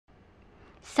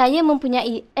Saya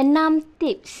mempunyai 6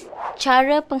 tips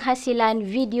cara penghasilan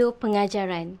video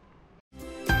pengajaran.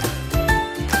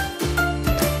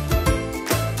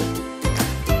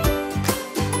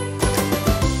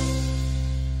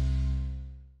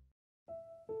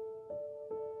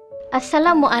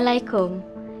 Assalamualaikum.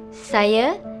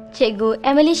 Saya Cikgu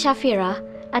Emily Shafirah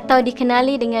atau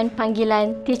dikenali dengan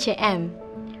panggilan Teacher M.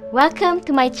 Welcome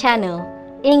to my channel,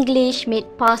 English Made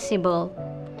Possible.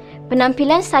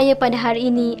 Penampilan saya pada hari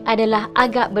ini adalah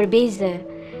agak berbeza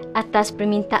atas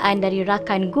permintaan dari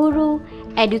rakan guru,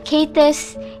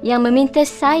 educators yang meminta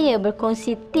saya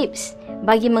berkongsi tips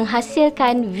bagi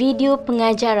menghasilkan video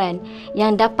pengajaran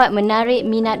yang dapat menarik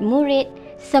minat murid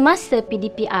semasa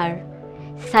PDPR.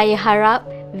 Saya harap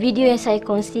video yang saya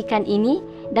kongsikan ini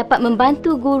dapat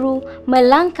membantu guru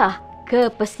melangkah ke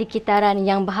persekitaran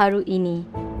yang baharu ini.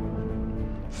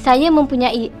 Saya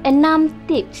mempunyai 6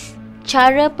 tips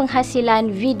cara penghasilan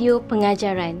video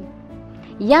pengajaran.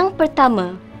 Yang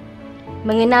pertama,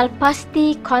 mengenal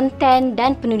pasti konten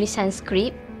dan penulisan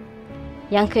skrip.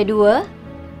 Yang kedua,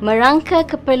 merangka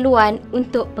keperluan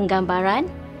untuk penggambaran.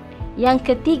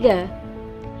 Yang ketiga,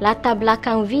 latar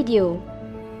belakang video.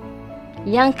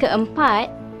 Yang keempat,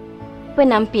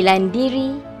 penampilan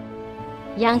diri.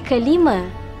 Yang kelima,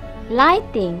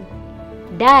 lighting.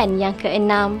 Dan yang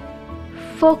keenam,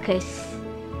 fokus.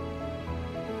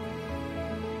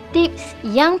 Tips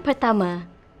yang pertama,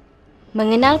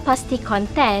 mengenal pasti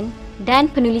konten dan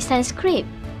penulisan skrip.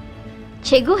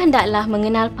 Cikgu hendaklah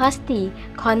mengenal pasti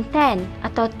konten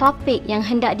atau topik yang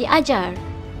hendak diajar.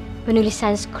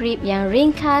 Penulisan skrip yang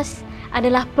ringkas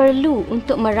adalah perlu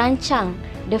untuk merancang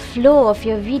the flow of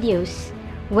your videos.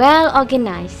 Well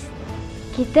organized.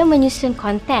 Kita menyusun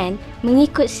konten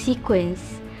mengikut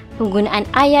sequence, penggunaan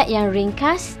ayat yang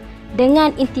ringkas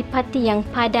dengan intipati yang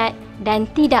padat dan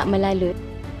tidak melalut.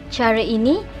 Cara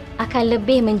ini akan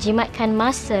lebih menjimatkan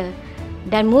masa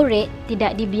dan murid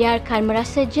tidak dibiarkan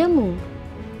merasa jemu.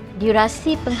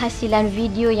 Durasi penghasilan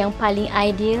video yang paling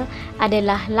ideal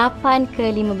adalah 8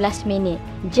 ke 15 minit.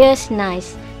 Just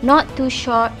nice, not too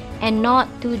short and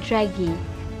not too draggy.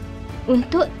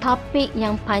 Untuk topik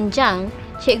yang panjang,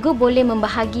 cikgu boleh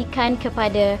membahagikan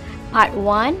kepada part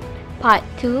 1, part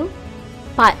 2,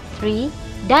 part 3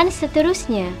 dan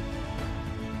seterusnya.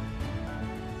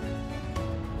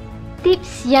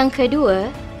 Tips yang kedua,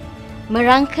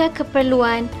 merangka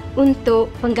keperluan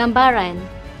untuk penggambaran.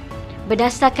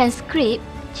 Berdasarkan skrip,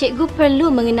 cikgu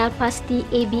perlu mengenal pasti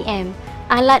ABM,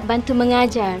 alat bantu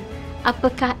mengajar.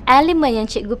 Apakah elemen yang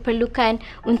cikgu perlukan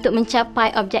untuk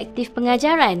mencapai objektif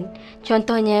pengajaran?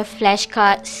 Contohnya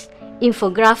flashcards,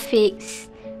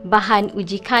 infographics, bahan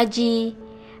uji kaji,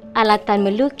 alatan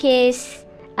melukis,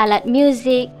 alat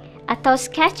muzik atau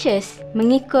sketches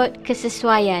mengikut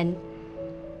kesesuaian.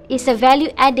 It's a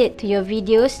value added to your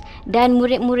videos dan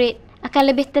murid-murid akan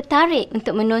lebih tertarik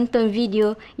untuk menonton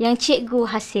video yang cikgu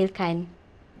hasilkan.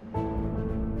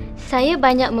 Saya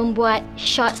banyak membuat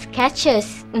short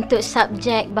sketches untuk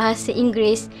subjek bahasa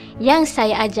Inggeris yang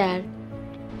saya ajar.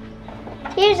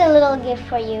 Here's a little gift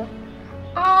for you.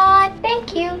 Aw,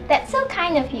 thank you. That's so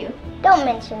kind of you. Don't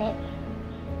mention it.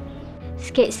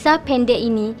 Sketsa pendek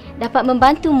ini dapat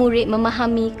membantu murid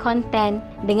memahami konten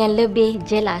dengan lebih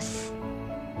jelas.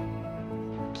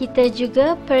 Kita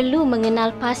juga perlu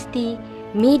mengenal pasti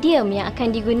medium yang akan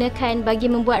digunakan bagi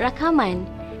membuat rakaman.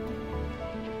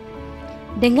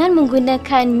 Dengan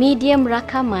menggunakan medium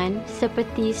rakaman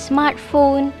seperti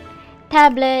smartphone,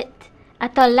 tablet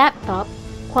atau laptop,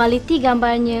 kualiti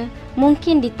gambarnya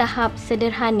mungkin di tahap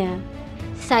sederhana.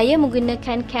 Saya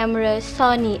menggunakan kamera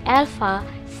Sony Alpha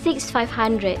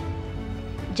 6500.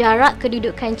 Jarak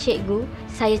kedudukan cikgu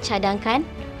saya cadangkan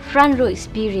front row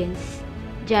experience.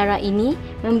 Jarak ini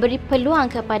memberi peluang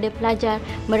kepada pelajar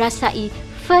merasai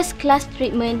first class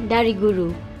treatment dari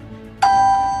guru.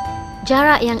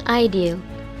 Jarak yang ideal,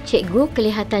 cikgu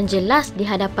kelihatan jelas di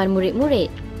hadapan murid-murid.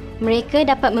 Mereka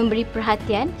dapat memberi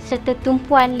perhatian serta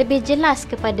tumpuan lebih jelas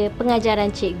kepada pengajaran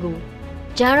cikgu.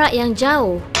 Jarak yang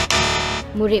jauh,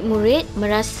 murid-murid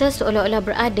merasa seolah-olah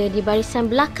berada di barisan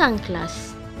belakang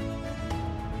kelas.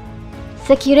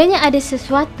 Sekiranya ada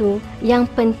sesuatu yang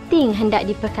penting hendak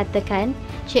diperkatakan,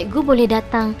 cikgu boleh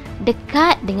datang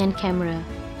dekat dengan kamera.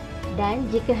 Dan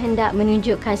jika hendak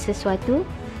menunjukkan sesuatu,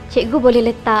 cikgu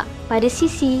boleh letak pada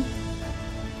sisi.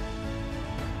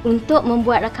 Untuk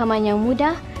membuat rakaman yang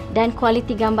mudah dan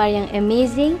kualiti gambar yang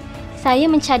amazing, saya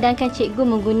mencadangkan cikgu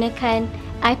menggunakan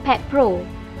iPad Pro.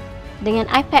 Dengan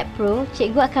iPad Pro,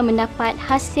 cikgu akan mendapat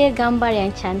hasil gambar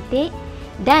yang cantik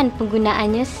dan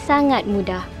penggunaannya sangat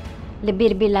mudah.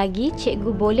 Lebih-lebih lagi, cikgu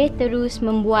boleh terus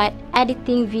membuat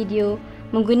editing video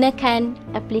menggunakan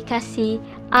aplikasi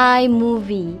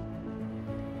iMovie.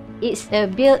 It's a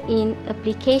built-in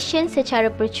application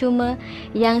secara percuma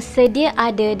yang sedia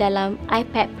ada dalam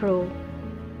iPad Pro.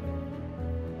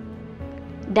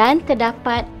 Dan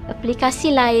terdapat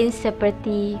aplikasi lain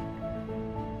seperti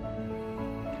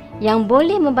yang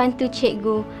boleh membantu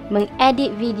cikgu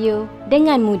mengedit video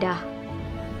dengan mudah.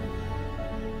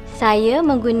 Saya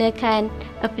menggunakan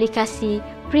aplikasi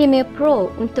Premiere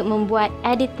Pro untuk membuat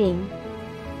editing.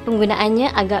 Penggunaannya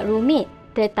agak rumit,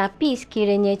 tetapi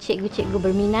sekiranya cikgu-cikgu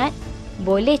berminat,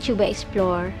 boleh cuba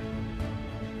explore.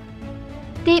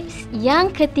 Tips yang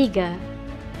ketiga,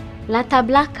 latar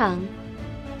belakang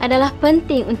adalah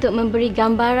penting untuk memberi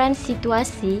gambaran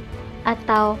situasi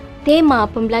atau tema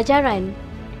pembelajaran.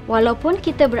 Walaupun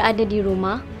kita berada di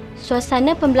rumah,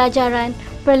 suasana pembelajaran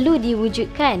perlu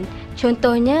diwujudkan.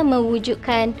 Contohnya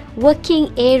mewujudkan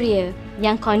working area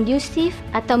yang kondusif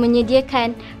atau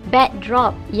menyediakan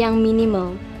backdrop yang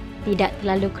minimal, tidak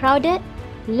terlalu crowded,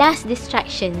 less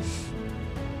distractions.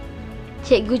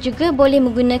 Cikgu juga boleh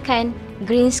menggunakan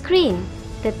green screen,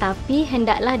 tetapi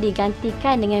hendaklah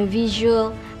digantikan dengan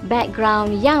visual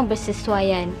background yang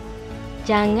bersesuaian.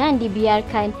 Jangan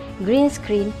dibiarkan green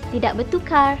screen tidak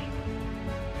bertukar.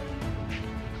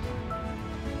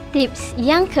 Tips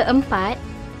yang keempat,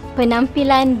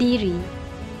 penampilan diri.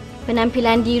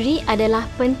 Penampilan diri adalah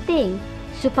penting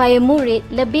supaya murid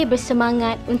lebih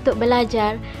bersemangat untuk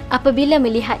belajar apabila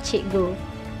melihat cikgu.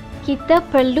 Kita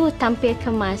perlu tampil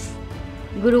kemas.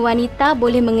 Guru wanita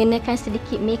boleh mengenakan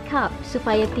sedikit makeup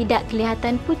supaya tidak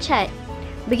kelihatan pucat.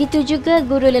 Begitu juga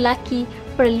guru lelaki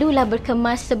perlulah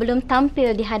berkemas sebelum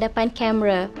tampil di hadapan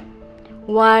kamera.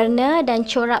 Warna dan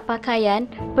corak pakaian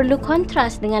perlu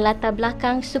kontras dengan latar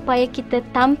belakang supaya kita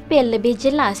tampil lebih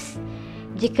jelas.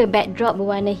 Jika backdrop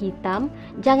berwarna hitam,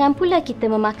 jangan pula kita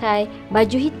memakai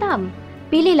baju hitam.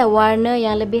 Pilihlah warna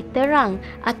yang lebih terang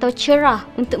atau cerah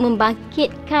untuk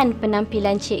membangkitkan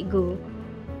penampilan cikgu.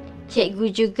 Cikgu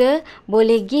juga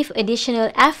boleh give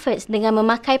additional efforts dengan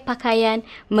memakai pakaian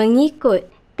mengikut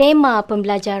tema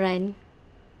pembelajaran.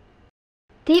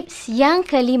 Tips yang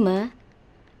kelima,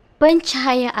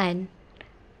 pencahayaan.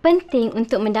 Penting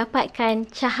untuk mendapatkan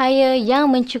cahaya yang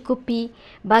mencukupi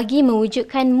bagi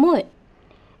mewujudkan mood.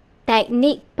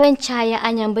 Teknik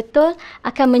pencahayaan yang betul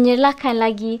akan menyerlahkan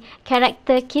lagi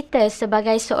karakter kita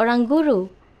sebagai seorang guru.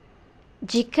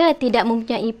 Jika tidak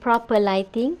mempunyai proper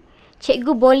lighting,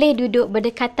 cikgu boleh duduk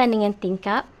berdekatan dengan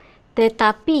tingkap,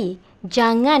 tetapi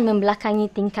jangan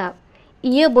membelakangi tingkap.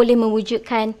 Ia boleh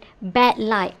mewujudkan bad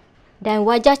light dan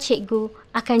wajah cikgu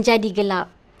akan jadi gelap.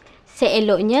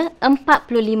 Seeloknya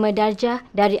 45 darjah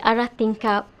dari arah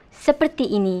tingkap seperti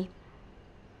ini.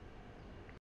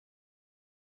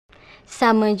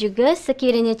 Sama juga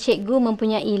sekiranya cikgu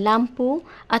mempunyai lampu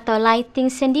atau lighting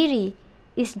sendiri.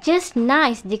 It's just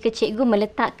nice jika cikgu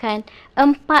meletakkan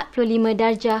 45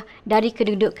 darjah dari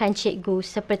kedudukan cikgu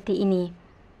seperti ini.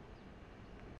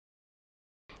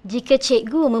 Jika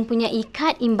cikgu mempunyai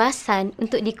kad imbasan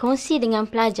untuk dikongsi dengan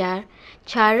pelajar,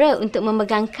 cara untuk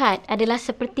memegang kad adalah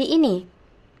seperti ini.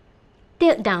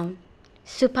 Tilt down,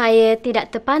 supaya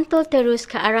tidak terpantul terus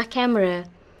ke arah kamera.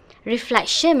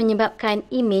 Reflection menyebabkan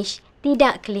image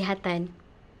tidak kelihatan.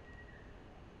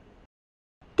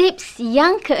 Tips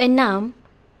yang keenam,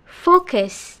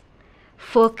 fokus.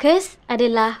 Fokus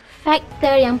adalah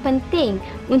faktor yang penting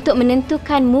untuk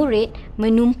menentukan murid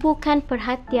menumpukan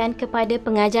perhatian kepada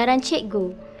pengajaran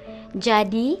cikgu.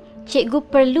 Jadi, cikgu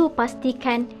perlu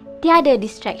pastikan tiada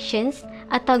distractions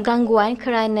atau gangguan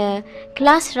kerana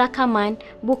kelas rakaman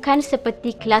bukan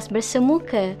seperti kelas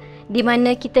bersemuka di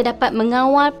mana kita dapat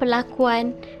mengawal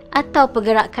perlakuan atau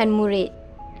pergerakan murid.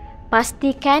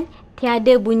 Pastikan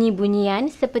tiada bunyi-bunyian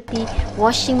seperti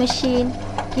washing machine,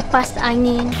 kipas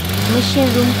angin, mesin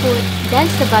rumput dan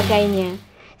sebagainya.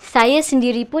 Saya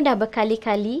sendiri pun dah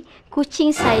berkali-kali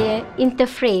kucing saya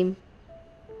interframe.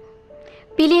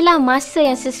 Pilihlah masa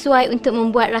yang sesuai untuk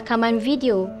membuat rakaman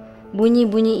video.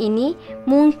 Bunyi-bunyi ini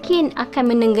mungkin akan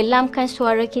menenggelamkan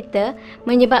suara kita,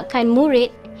 menyebabkan murid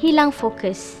hilang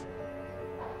fokus.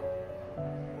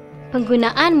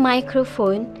 Penggunaan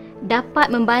mikrofon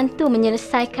dapat membantu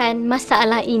menyelesaikan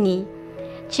masalah ini.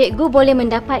 Cikgu boleh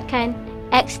mendapatkan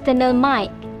external mic,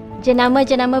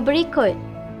 jenama-jenama berikut.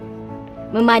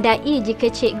 Memadai jika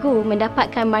cikgu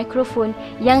mendapatkan mikrofon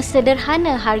yang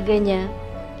sederhana harganya.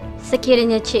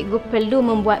 Sekiranya cikgu perlu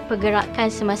membuat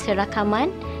pergerakan semasa rakaman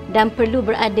dan perlu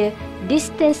berada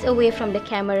distance away from the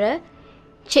camera,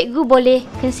 cikgu boleh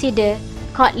consider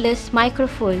cordless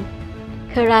microphone.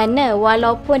 Kerana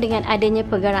walaupun dengan adanya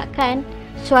pergerakan,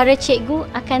 suara cikgu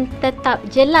akan tetap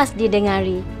jelas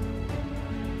didengari.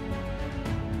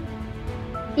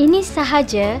 Ini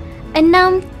sahaja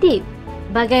 6 tip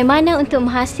bagaimana untuk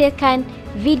menghasilkan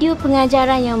video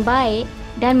pengajaran yang baik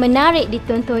dan menarik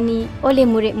ditontoni oleh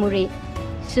murid-murid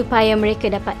supaya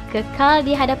mereka dapat kekal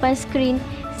di hadapan skrin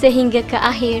sehingga ke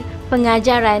akhir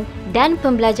pengajaran dan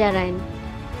pembelajaran.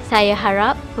 Saya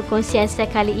harap perkongsian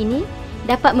saya kali ini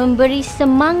dapat memberi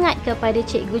semangat kepada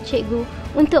cikgu-cikgu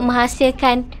untuk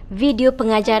menghasilkan video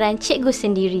pengajaran cikgu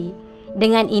sendiri.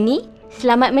 Dengan ini,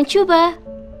 selamat mencuba!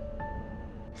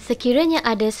 Sekiranya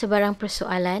ada sebarang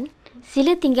persoalan,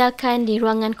 sila tinggalkan di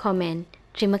ruangan komen.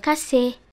 Terima kasih.